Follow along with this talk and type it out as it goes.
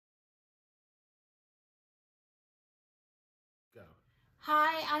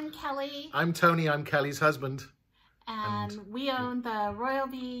Hi, I'm Kelly. I'm Tony, I'm Kelly's husband. And we own the Royal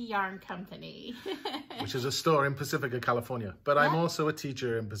Bee Yarn Company. Which is a store in Pacifica, California. But I'm also a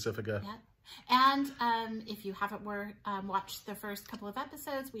teacher in Pacifica. Yep. And if you haven't watched the first couple of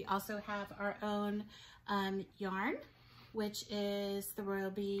episodes, we also have our own yarn, which is the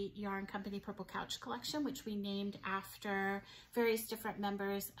Royal Bee Yarn Company Purple Couch Collection, which we named after various different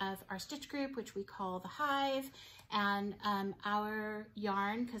members of our stitch group, which we call the Hive. And our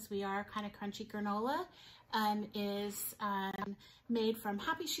yarn, because we are kind of crunchy granola, is made from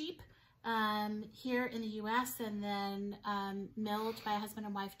Happy Sheep here in the US, and then milled by a husband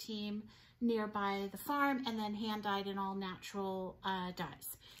and wife team nearby the farm, and then hand dyed in all natural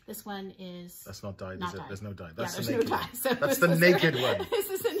dyes. This one is that's not dyed, not is it? Dyed. There's no dye. That's there's the naked no dye. So that's the naked one. This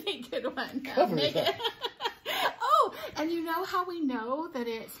is a naked one. Cover naked. that. Oh, and you know how we know that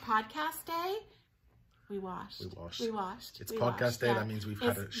it's podcast day? We washed. We washed. It's podcast day. Yeah. That means we've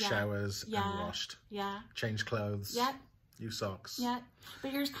had showers and washed. Yeah. Changed clothes. Yep. New socks. Yep.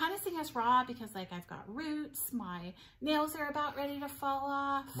 But you're kind of seeing us raw because, like, I've got roots. My nails are about ready to fall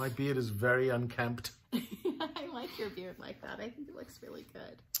off. My beard is very unkempt. I like your beard like that. I think it looks really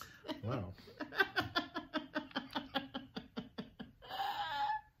good. Wow.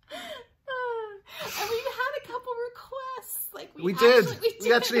 And we've had a couple requests. Like we did.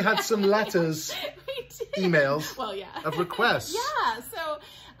 We actually had some letters, emails of requests. Yeah. So.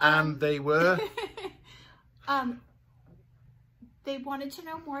 And they were. They wanted to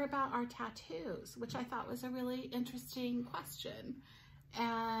know more about our tattoos, which I thought was a really interesting question.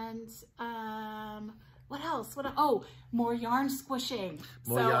 And what else? Oh, more yarn squishing.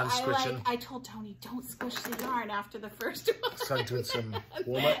 Yarn squishing. I told Tony, don't squish the yarn after the first one. Started doing some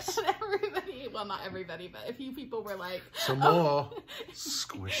warm-ups. And everybody, well, not everybody, but a few people were like, some more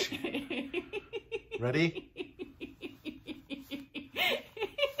squishing. Ready?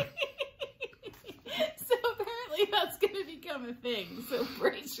 That's going to become a thing, so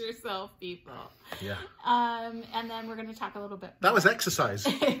brace yourself, people. Yeah. And then we're going to talk a little bit. That was exercise.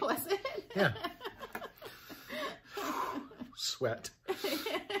 Was it? Yeah. Sweat.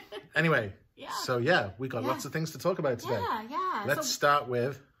 Anyway. Yeah. So yeah, we got lots of things to talk about today. Yeah. Let's start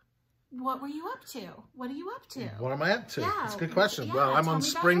with. What were you up to? What are you up to? What am I up to? Yeah. That's a good question. Yeah, well, I'm on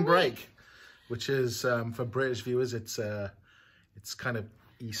spring break, which is for British viewers, it's kind of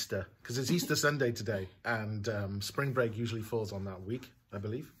Easter, because it's Easter Sunday today, and spring break usually falls on that week, I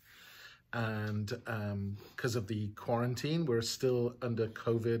believe. And because of the quarantine, we're still under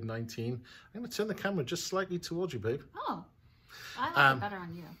COVID-19. I'm going to turn the camera just slightly towards you, babe. Oh, I like it better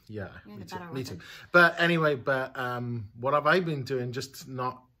on you. Yeah, me too. But anyway, what have I been doing? Just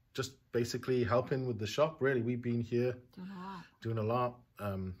basically helping with the shop, really. We've been here doing a lot.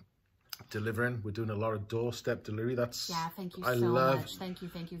 Delivering. We're doing a lot of doorstep delivery. Thank you so much. Thank you.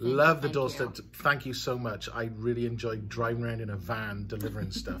 Love the doorstep. Thank you so much. I really enjoy driving around in a van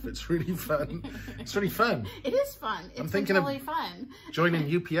delivering stuff. It's really fun. It's really fun. It is fun. It's totally fun.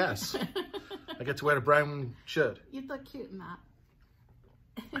 Joining UPS. I get to wear a brown shirt. You'd look cute in that.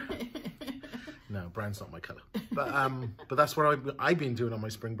 No, brown's not my color. But that's what I've been doing on my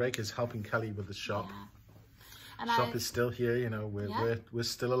spring break, is helping Kelly with the shop. Yeah. And shop is still here, you know, we're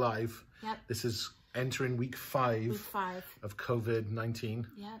still alive. Yep. This is entering week 5 of COVID-19.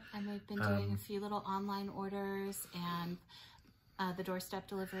 Yep, and we've been doing a few little online orders, and the doorstep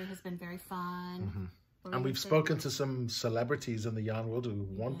delivery has been very fun. Mm-hmm. And we've spoken to some celebrities in the yarn world who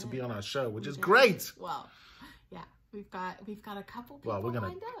want to be on our show, which is great. Well, yeah, we've got a couple people lined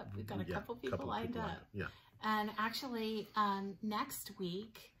up. We've got a couple people lined up. Yeah. And actually, next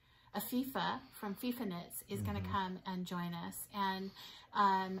week, Afifa from FIFA Knits is going to come and join us, and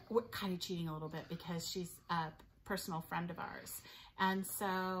we're kind of cheating a little bit because she's a personal friend of ours, and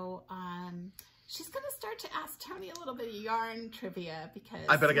so she's going to start to ask Tony a little bit of yarn trivia, because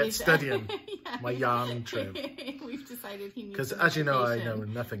I better get studying my yarn triv. We've decided he needs, because as you know, I know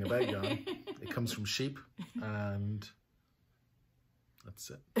nothing about yarn. It comes from sheep, and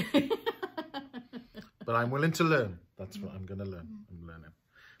that's it. But I'm willing to learn. That's what I'm going to learn. I'm learning.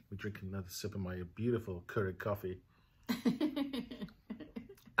 We're drinking another sip of my beautiful Keurig coffee.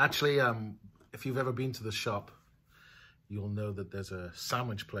 Actually, if you've ever been to the shop, you'll know that there's a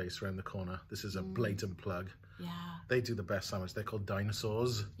sandwich place around the corner. This is a blatant plug. Yeah. They do the best sandwich. They're called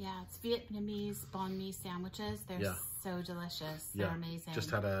Dinosaurs. Yeah, it's Vietnamese banh mi sandwiches. They're so delicious. They're amazing.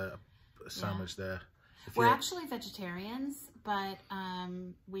 Just had a sandwich there. We're actually vegetarians, but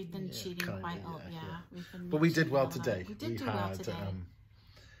we've been cheating quite a lot. But we did well today. We did do well today.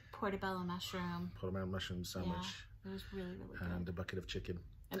 Portobello mushroom. Portobello mushroom sandwich. Yeah, it was really, really good. And a bucket of chicken.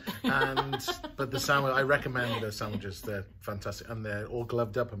 But the sandwich, I recommend the sandwiches. They're fantastic, and they're all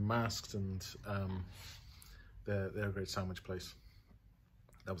gloved up and masked, and they're a great sandwich place.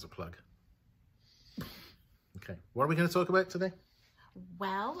 That was a plug. Okay, what are we going to talk about today?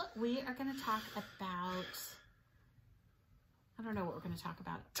 Well, we are going to talk about, I don't know what we're going to talk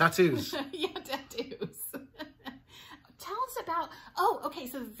about. Tattoos. Yeah, tattoos. Tell us about, oh, okay,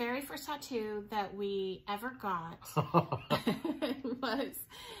 so the very first tattoo that we ever got was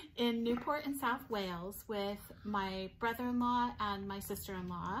in Newport in South Wales with my brother-in-law and my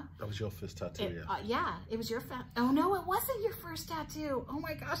sister-in-law. That was your first tattoo, yeah? Yeah, it was your, oh no, it wasn't your first tattoo. Oh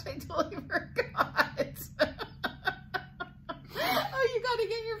my gosh, I totally forgot. Oh, you got to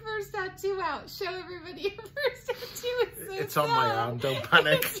get your first tattoo out. Show everybody your first tattoo. It's on my arm. Don't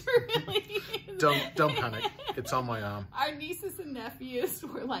panic. It's really... Don't panic. It's on my arm. Our nieces and nephews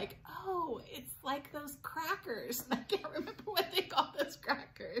were like, oh, it's like those crackers. And I can't remember what they call those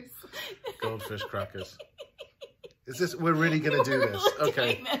crackers. Goldfish crackers. Is this, we're really going to do this? Really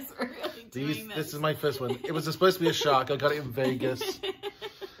okay. doing this. We're really doing this. This is my first one. It was supposed to be a shark. I got it in Vegas.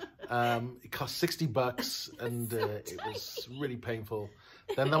 It cost $60 and it was really painful.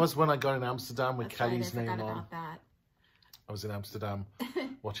 Then that was when I got in Amsterdam with Kelly's name on. That. I was in Amsterdam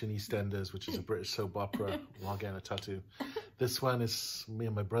watching EastEnders, which is a British soap opera, while getting a tattoo. This one is me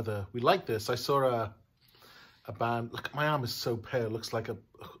and my brother. We like this. I saw a band. Look, my arm is so pale. It looks like a,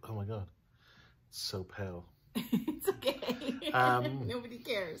 oh my God. It's so pale. It's okay. Nobody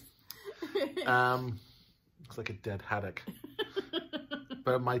cares. Looks like a dead haddock.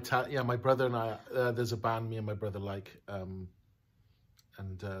 But my brother and I, there's a band me and my brother like, and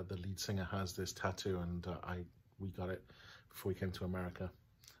the lead singer has this tattoo, and we got it before we came to America.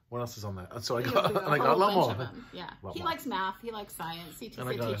 What else is on there? And so I got a lot more. Yeah, he likes math. He likes science.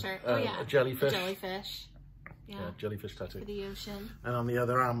 CTC teacher. A jellyfish. A jellyfish. Yeah, jellyfish tattoo. For the ocean. And on the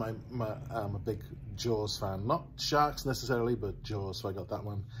other arm, I'm a big Jaws fan. Not sharks necessarily, but Jaws. So I got that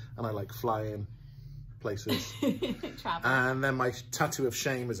one, and I like flying places. And then my tattoo of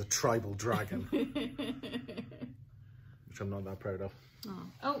shame is a tribal dragon, which I'm not that proud of.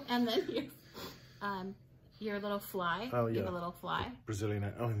 Oh, and then your little fly. Oh yeah, you have a little fly. The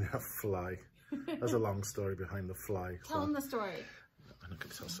Brazilian. Oh yeah, fly. There's a long story behind the fly. Tell them the story. I'm not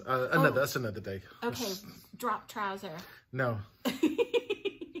gonna tell. That's another day. Okay, drop trouser. No.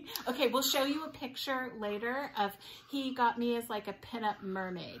 Okay, we'll show you a picture later of, he got me as like a pinup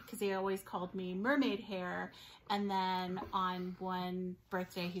mermaid because he always called me mermaid hair. And then on one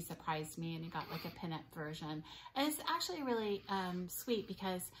birthday, he surprised me and he got like a pinup version. And it's actually really sweet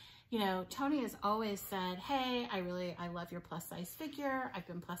because, you know, Tony has always said, hey, I love your plus size figure. I've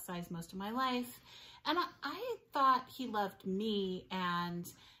been plus size most of my life. And I thought he loved me,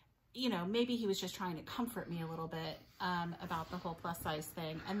 and you know, maybe he was just trying to comfort me a little bit about the whole plus size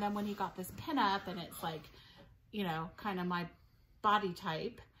thing. And then when he got this pinup and it's like, you know, kind of my body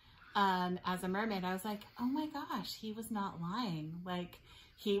type as a mermaid, I was like, oh my gosh, he was not lying. Like,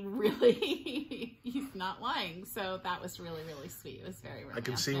 he really, he's not lying. So that was really, really sweet. It was very romantic. I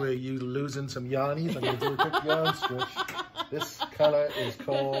can see where you losing some yarnies. I'm going to do a quick yarn switch. This colour is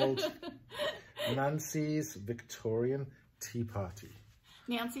called Nancy's Victorian Tea Party.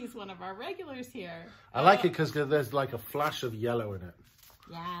 Nancy's one of our regulars here. I like it because there's like a flash of yellow in it.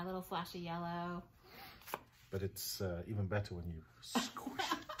 Yeah, a little flash of yellow. But it's even better when you squish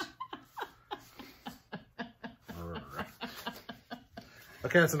it.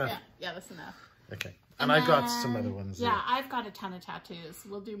 Okay, that's enough. Yeah, that's enough. Okay. And I've got some other ones. Yeah, I've got a ton of tattoos.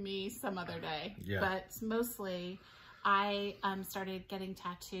 We'll do me some other day. Yeah. But mostly I started getting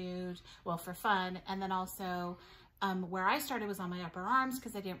tattooed, well, for fun. And then also where I started was on my upper arms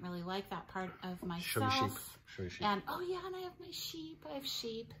because I didn't really like that part of myself. Show your sheep. And oh yeah, and I have my sheep. I have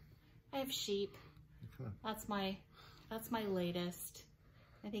sheep. Okay. That's my latest.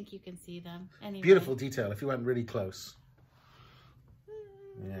 I think you can see them. Anyway. Beautiful detail if you went really close.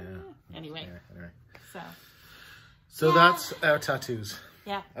 Yeah. Anyway. So yeah. That's our tattoos.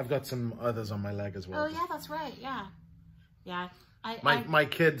 Yeah. I've got some others on my leg as well. Oh yeah, that's right. Yeah. Yeah. My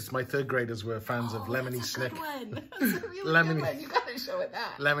kids, my third graders were fans of Lemony Snicket. That's a really good one. You gotta show it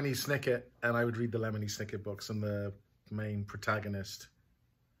that. Lemony Snicket, and I would read the Lemony Snicket books, and the main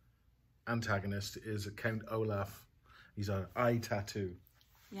antagonist is Count Olaf. He's an eye tattoo.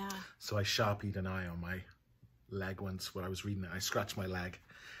 Yeah. So I sharpied an eye on my leg once when I was reading it. I scratched my leg,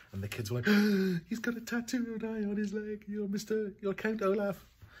 and the kids were like, oh, he's got a tattooed eye on his leg. You're Count Olaf.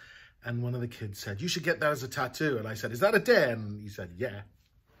 And one of the kids said, you should get that as a tattoo. And I said, is that a dare? And he said, yeah.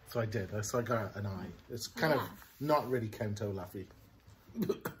 So I did. So I got an eye. It's kind of not really Count Olaf-y.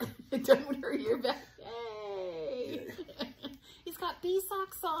 Don't hurt your back. Yay. He's got bee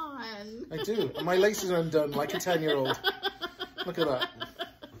socks on. I do. And my laces are undone like a 10-year-old. Look at that.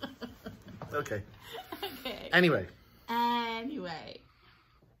 Okay. Okay. Anyway.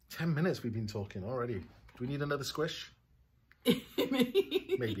 10 minutes we've been talking already. Do we need another squish?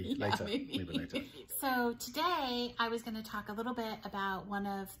 Maybe later. Maybe later. So today I was going to talk a little bit about one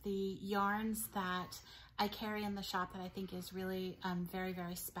of the yarns that I carry in the shop that I think is really very,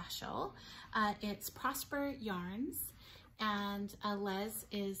 very special. It's Prosper Yarns, and Les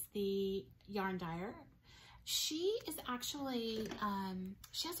is the yarn dyer. She is actually,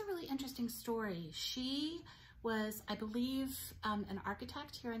 she has a really interesting story. She was, I believe, an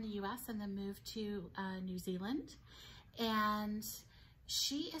architect here in the US and then moved to New Zealand. And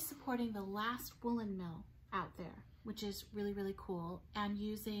she is supporting the last woolen mill out there, which is really, really cool, and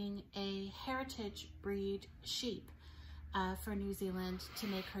using a heritage breed sheep for New Zealand to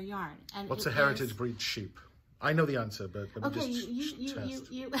make her yarn. And what's a heritage breed sheep? I know the answer, but okay,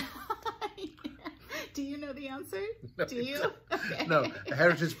 you do you know the answer? No, do you? Okay. No, a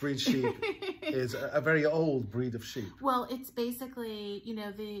heritage breed sheep is a very old breed of sheep. Well, it's basically, you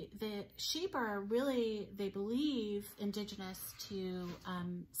know, the sheep are really, they believe, indigenous to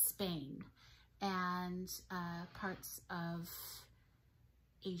Spain and parts of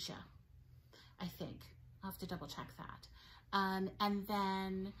Asia, I think. I'll have to double check that. And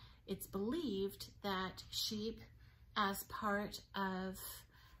then it's believed that sheep, as part of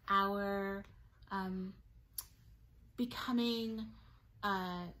our becoming,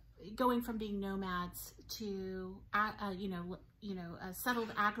 going from being nomads to,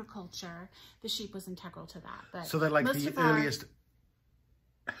 settled agriculture, the sheep was integral to that. But so they're like the earliest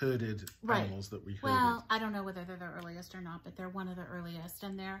herded animals that we herded. Well, I don't know whether they're the earliest or not, but they're one of the earliest,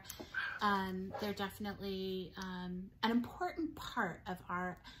 and they're definitely an important part of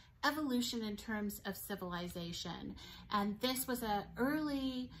our evolution in terms of civilization. And this was an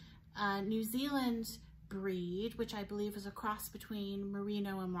early New Zealand breed, which I believe is a cross between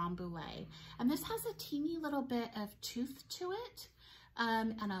Merino and Rambouillet. And this has a teeny little bit of tooth to it,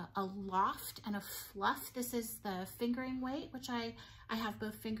 and a loft and a fluff. This is the fingering weight, which I have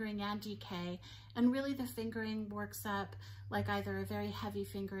both fingering and DK. And really the fingering works up like either a very heavy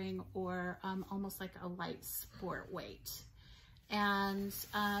fingering or almost like a light sport weight. And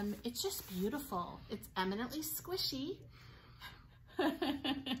it's just beautiful. It's eminently squishy.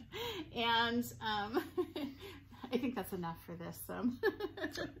 And I think that's enough for this.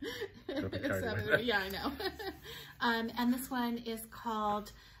 Yeah, I know. And this one is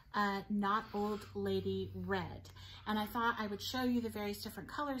called Not Old Lady Red. And I thought I would show you the various different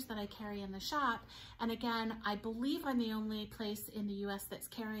colors that I carry in the shop. And again, I believe I'm the only place in the US that's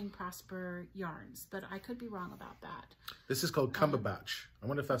carrying Prosper yarns, but I could be wrong about that. This is called Cumberbatch. I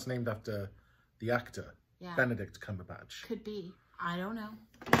wonder if that's named after the actor, Benedict Cumberbatch. Could be. I don't know.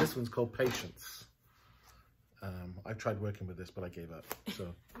 This one's called Patience. I've tried working with this, but I gave up.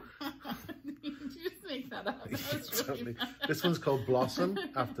 So you just make that up. Totally. This one's called Blossom,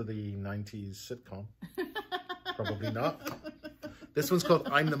 after the 90s sitcom. Probably not. This one's called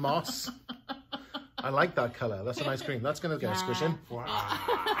I'm the Moss. I like that color. That's a nice green. That's going to get a squish in. Wow.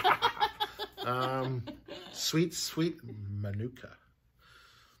 Sweet, sweet Manuka.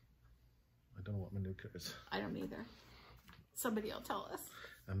 I don't know what Manuka is. I don't either. Somebody will tell us.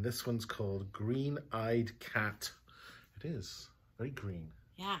 And this one's called Green-Eyed Cat. It is very green.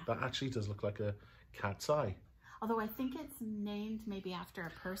 Yeah. That actually does look like a cat's eye. Although I think it's named maybe after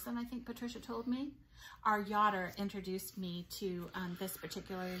a person, I think Patricia told me. Our yachter introduced me to this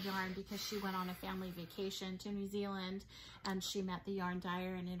particular yarn because she went on a family vacation to New Zealand and she met the yarn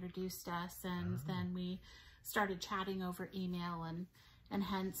dyer and introduced us. And then we started chatting over email, and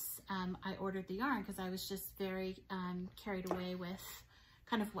hence I ordered the yarn because I was just very carried away with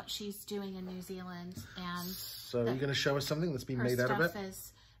kind of what she's doing in New Zealand. And so are you going to show us something that's been made out of it?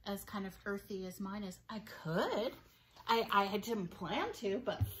 As kind of earthy as mine is. I could. I didn't plan to,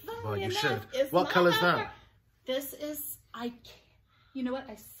 but well, you should. What color is that? This is, you know what?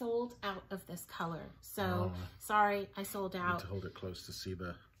 I sold out of this color. So sorry, I sold out. I need to hold it close to see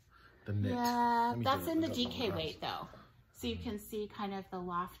the knit. Yeah, that's in the DK weight though. So you can see kind of the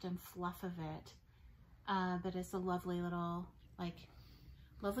loft and fluff of it. But it's a lovely little,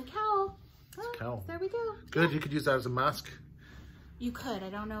 lovely cowl. Oh, cowl. There we go. Good, yeah. You could use that as a mask. You could. I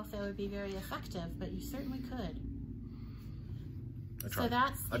don't know if that would be very effective, but you certainly could. So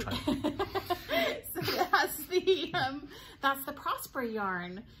that's the Prosper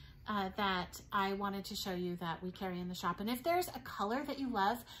yarn that I wanted to show you that we carry in the shop. And if there's a color that you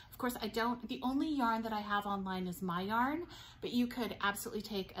love, of course the only yarn that I have online is my yarn, but you could absolutely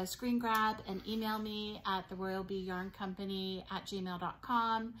take a screen grab and email me at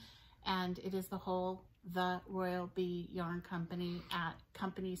theroyalbeeyarncompany@gmail.com. And it is the Royal Bee Yarn Company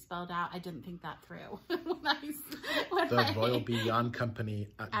company spelled out. I didn't think that through. Royal Bee Yarn Company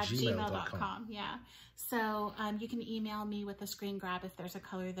at gmail.com. Yeah. So you can email me with a screen grab if there's a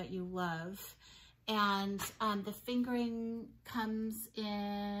color that you love. And the fingering comes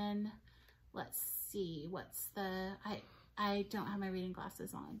in, let's see, I don't have my reading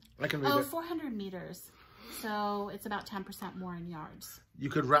glasses on. I can read it. 400 meters. So it's about 10% more in yards. You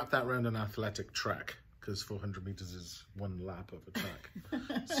could wrap that around an athletic track, because 400 meters is one lap of a track.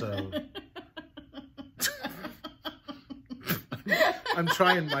 So I'm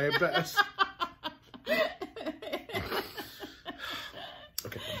trying my best.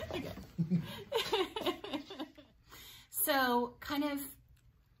 Okay. So kind of,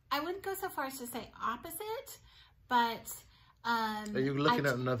 I wouldn't go so far as to say opposite, but are you looking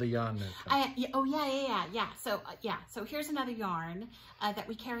at another yarn now? Yeah. So here's another yarn that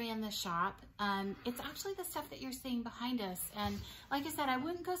we carry in the shop. It's actually the stuff that you're seeing behind us. And like I said, I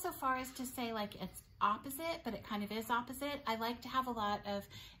wouldn't go so far as to say like it's opposite, but it kind of is opposite. I like to have a lot of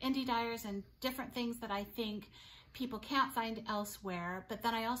indie dyers and different things that I think people can't find elsewhere. But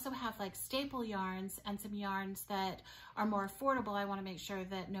then I also have like staple yarns and some yarns that are more affordable. I want to make sure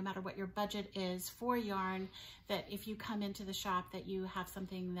that no matter what your budget is for yarn, that if you come into the shop that you have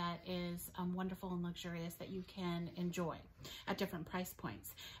something that is wonderful and luxurious that you can enjoy at different price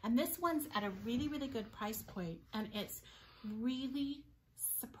points. And this one's at a really, really good price point, and it's really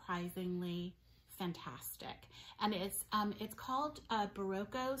surprisingly fantastic. And it's called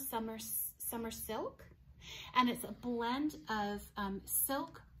Barocco Summer Silk. And it's a blend of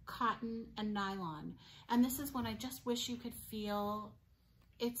silk, cotton, and nylon. And this is one I just wish you could feel.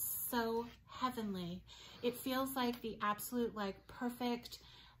 It's so heavenly. It feels like the absolute, like, perfect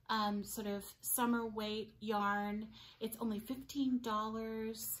sort of summer weight yarn. It's only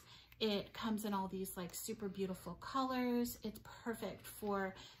 $15. It comes in all these like super beautiful colors. It's perfect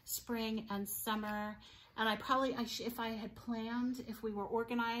for spring and summer. And I probably, if I had planned, if we were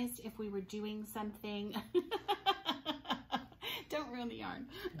organized, if we were doing something, don't ruin the yarn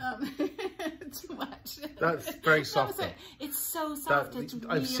too much. That's very soft. It's so soft. It's really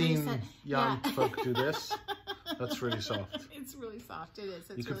I've seen yarn folk do this. That's really soft. It's really soft. It is.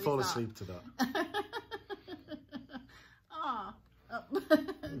 It's you can really fall soft. asleep to that. Oh.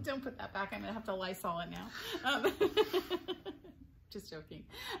 Don't put that back. I'm gonna have to Lysol it now. Just joking.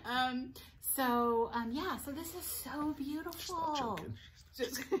 Yeah, so this is so beautiful.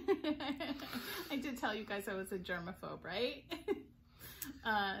 Just not joking. I did tell you guys I was a germaphobe, right?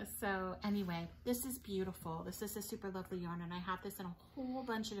 So anyway, this is beautiful. This is a super lovely yarn, and I have this in a whole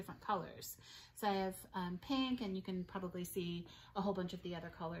bunch of different colors. So I have pink, and you can probably see a whole bunch of the other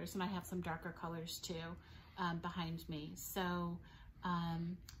colors, and I have some darker colors too behind me. So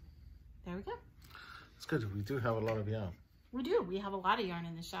there we go. It's good. We do have a lot of yarn. We do. We have a lot of yarn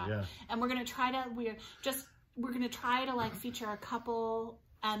in the shop. Yeah. And we're gonna try to like feature a couple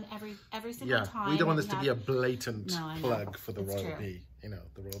every single time. We don't want this to be a blatant plug for the Royal Bee. You know,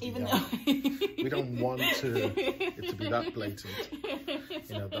 the Royal Bee yarn. We don't want it to be that blatant.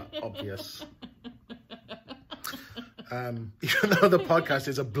 You know, that obvious. Even though the podcast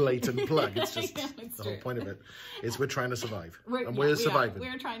is a blatant plug, it's just the whole point of it is we're trying to survive, and we're surviving.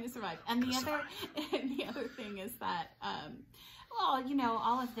 We're trying to survive. And the other thing is that, well, you know,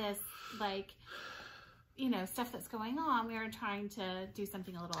 all of this, like, you know, stuff that's going on, we are trying to do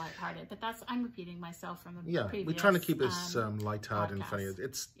something a little lighthearted. But I'm repeating myself from the previous. We're trying to keep this lighthearted and funny.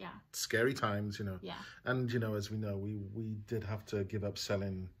 It's scary times, you know. Yeah. And you know, as we know, we did have to give up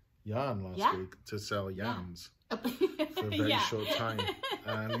selling yarn last week to sell yams. For a very short time,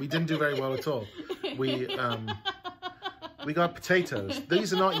 and we didn't do very well at all. We got potatoes.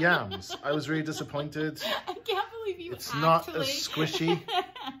 These are not yams. I was really disappointed. I can't believe you. It's not as squishy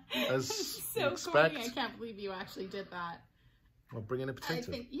as you expect. Funny. I can't believe you actually did that. Well, bring in a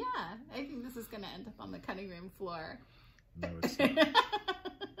potato. I think this is going to end up on the cutting room floor. No, it's not.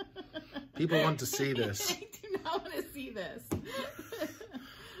 People want to see this. I do not want to see this.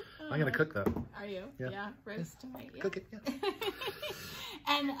 I'm going to cook that. Are you? Yeah. Roast tonight. Cook it,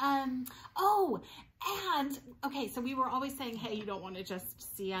 And, okay, so we were always saying, hey, you don't want to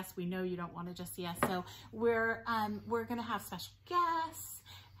just see us. We know you don't want to just see us. So we're going to have special guests.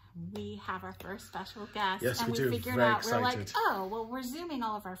 we have our first special guest. Yes, and we do. Figured Very out, excited. we're like, oh, well, we're Zooming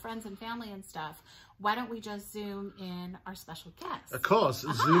all of our friends and family and stuff. Why don't we just Zoom in our special guest? Of course,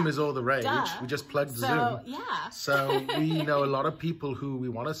 Zoom is all the rage. Duh. We just plugged So, Zoom. yeah. So we know a lot of people who we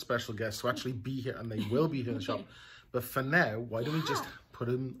want as special guests to actually be here, and they will be here in the shop. But for now, why don't we just put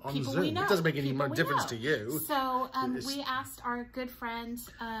them on People Zoom? we know. It doesn't make any People more we difference know. to you. So we asked our good friend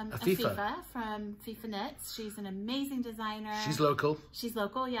Afifa. Afifa from FIFA Knits. She's an amazing designer. She's local. She's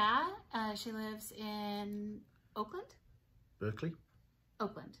local, yeah. She lives in Oakland? Berkeley?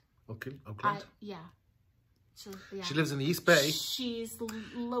 Oakland. Okay, Oakland. Yeah. She lives in the East Bay. She's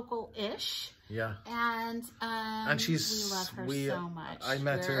local-ish. Yeah. And she's, we love her so much. I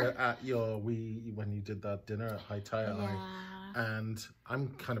met her at when you did that dinner at High Tire. Yeah. And I'm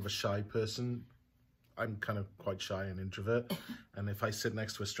kind of a shy person. I'm kind of quite shy and introvert. And if I sit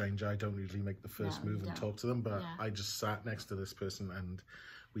next to a stranger, I don't usually make the first move and talk to them. But I just sat next to this person and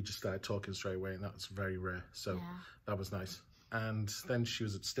we just started talking straight away. And that's very rare. So that was nice. And then she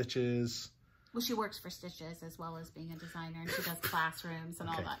was at Stitches. Well, she works for Stitches as well as being a designer, and she does classrooms and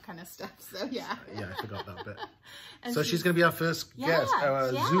all that kind of stuff. So, yeah. Yeah, I forgot that bit. So she's going to be our first guest,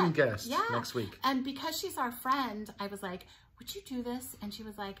 our Zoom guest next week. And because she's our friend, I was like, would you do this? And she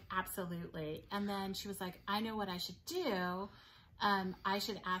was like, absolutely. And then she was like, I know what I should do. I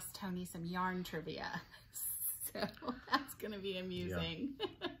should ask Tony some yarn trivia. So that's going to be amusing. Yeah.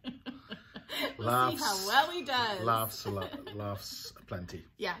 We'll laughs, see how well he does. Laughs a lot, laughs plenty.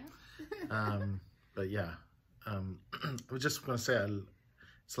 Yeah. But yeah, I was just going to say,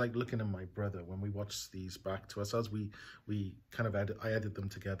 it's like looking at my brother when we watch these back to ourselves. We kind of I edit them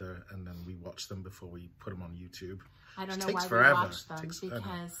together and then we watch them before we put them on YouTube. I don't know why forever. we watch them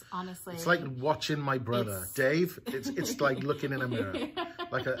because honestly, it's like watching my brother Dave. It's like looking in a mirror,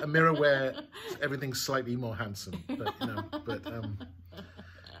 like a mirror where everything's slightly more handsome. But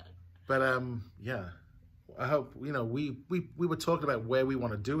yeah. I hope, we were talking about where we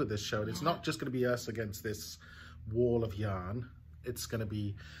want to do with this show. It's not just going to be us against this wall of yarn. It's going to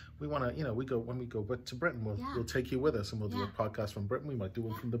be, we want to, when we go to Britain, we'll take you with us and we'll do a podcast from Britain. We might do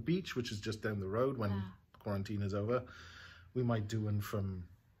one from the beach, which is just down the road when quarantine is over. We might do one from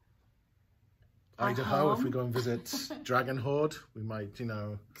Idaho if we go and visit Dragon Horde. We might,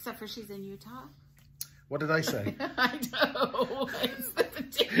 Except for she's in Utah. What did I say? Idaho. It's the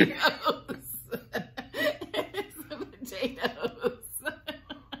potatoes. Potatoes.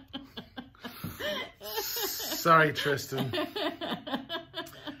 Sorry, Tristan.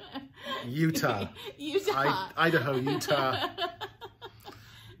 Utah. Idaho, Utah.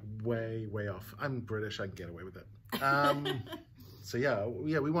 Way off. I'm British. I can get away with it. So yeah,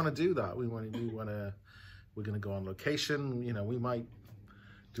 we want to do that. We're going to go on location. We might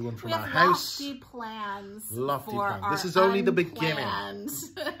do one from our house. Lofty plans. This is only the beginning.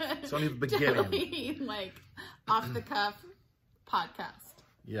 It's only the beginning. Totally, like off the cuff podcast.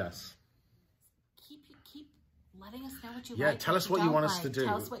 Yes. Keep letting us know what you like. Yeah, tell us what you want us to do.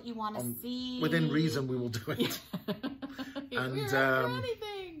 Tell us what you want to see. Within reason, we will do it. And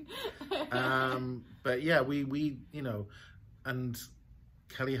anything. But yeah, we and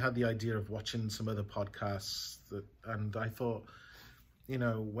Kelly had the idea of watching some other podcasts and I thought,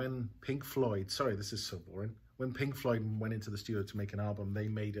 when Pink Floyd, sorry, this is so boring. When Pink Floyd went into the studio to make an album, they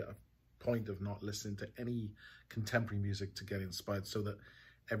made it a point of not listening to any contemporary music to get inspired, so that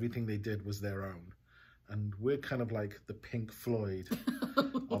everything they did was their own. And we're kind of like the Pink Floyd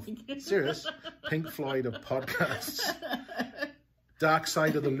of Pink Floyd of podcasts. Dark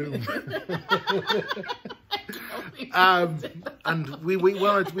Side of the Loom. And we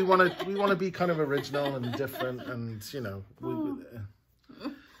want to be kind of original and different, and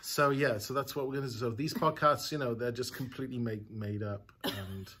so that's what we're going to do. So these podcasts, they're just completely made up,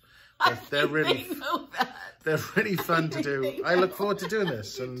 and they're really fun to do. I look forward to doing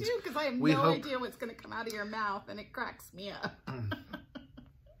this. You do, because I have no idea what's going to come out of your mouth, and it cracks me up.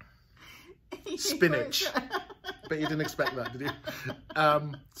 Spinach. Bet you didn't expect that, did you?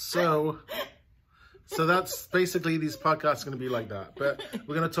 So that's basically, these podcasts are going to be like that. But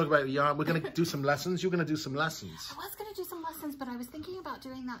we're going to talk about yarn. We're going to do some lessons. You're going to do some lessons. I was going to do some lessons, but I was thinking about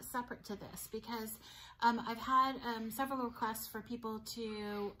doing that separate to this because I've had several requests for people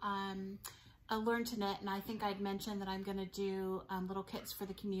to learn to knit, and I think I'd mentioned that I'm going to do little kits for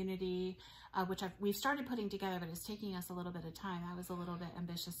the community, which we've started putting together, but it's taking us a little bit of time. I was a little bit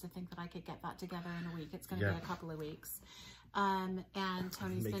ambitious to think that I could get that together in a week. It's going to be a couple of weeks. And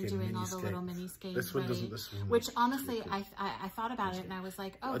Tony's been doing all the little mini skeins this one ready, doesn't, which honestly, I thought about it and I was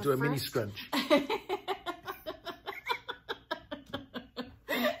like, oh, I'll do a mini scrunch.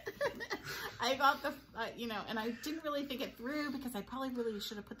 I got the, you know, and I didn't really think it through because I probably really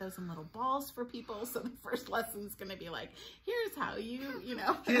should have put those in little balls for people. So the first lesson is going to be like, here's how you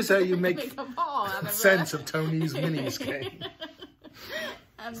know. Here's how you make a ball out of sense of Tony's minis game.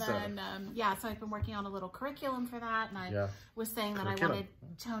 And then, yeah, so I've been working on a little curriculum for that. And I was saying that I wanted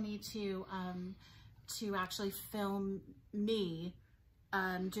Tony to actually film me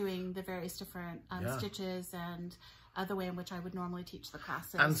doing the various different stitches and the way in which I would normally teach the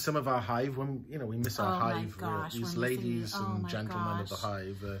classes. And some of our hive, when, you know, we miss our hive. These ladies and gentlemen of the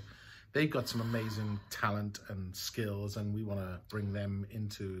hive, they've got some amazing talent and skills, and we want to bring them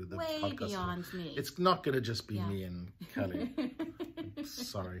into the podcast. Way beyond me. It's not going to just be me and Kelly.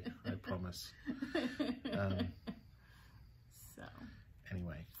 Sorry, I promise. So.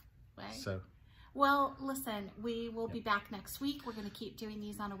 Anyway. So. Well, listen, we will be back next week. We're going to keep doing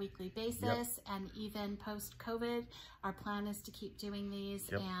these on a weekly basis, and even post-COVID, our plan is to keep doing these.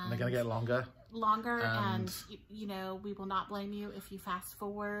 And they're going to get longer. And you know, we will not blame you if you fast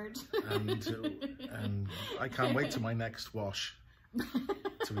forward. and I can't wait till my next wash,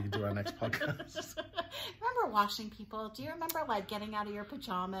 so we can do our next podcast. Remember washing, people? Do you remember like getting out of your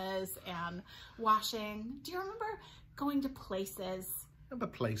pajamas and washing? Do you remember going to places? Remember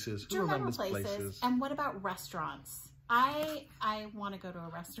places? Do you remember places? And what about restaurants? I want to go to a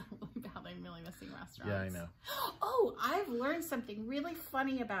restaurant really badly. I'm really missing restaurants. Yeah, I know. Oh, I've learned something really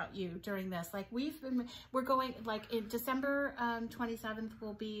funny about you during this. Like we're going, like in December 27th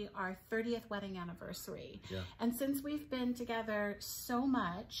will be our 30th wedding anniversary. Yeah. And since we've been together so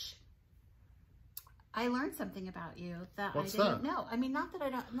much, I learned something about you that I didn't know. I mean, not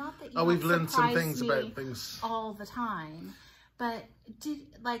that you we've learned some things about things all the time. But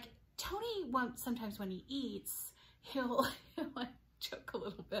Tony won't, sometimes when he eats, he'll like choke a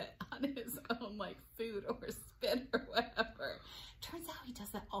little bit on his own like food or spit or whatever. Turns out he does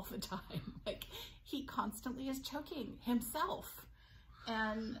that all the time. Like he constantly is choking himself.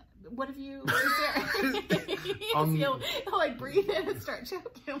 And what have you, he'll like breathe in and start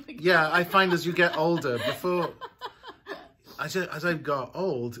choking. Like, yeah, I find as you get older, as I've got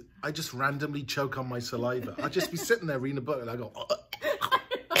old, I just randomly choke on my saliva. I'll just be sitting there reading a book and I go,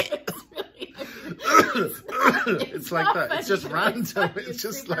 it's like that. Funny. It's just random. It's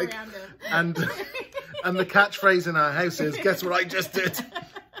just like, random. and the catchphrase in our house is, guess what I just did?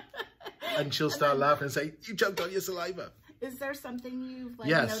 And she'll start laughing and say, you choked on your saliva. Is there something you've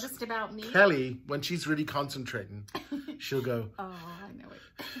noticed about me? Kelly, when she's really concentrating, she'll go, oh, I know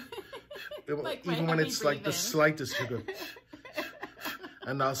it. Like even when it's like the slightest, she'll go,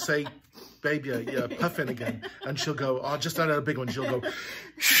 and I'll say, baby, you're puffing again. And she'll go, oh, just out of a big one. She'll go,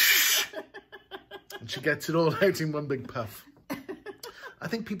 shh. And she gets it all out in one big puff. I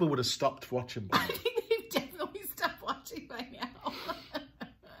think people would have stopped watching by now. I think they've definitely stopped watching by now.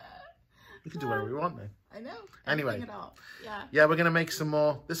 We can do whatever we want now. I know. Anyway. Yeah. Yeah, we're gonna make some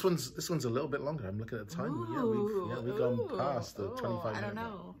more. This one's a little bit longer. I'm looking at the time. We've gone past the 25 minutes. I don't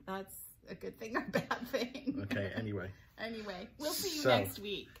know. That's a good thing or bad thing. Okay, anyway. We'll see you next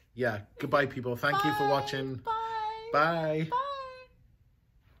week. Yeah, goodbye people. Thank you for watching. Bye. Bye. Bye.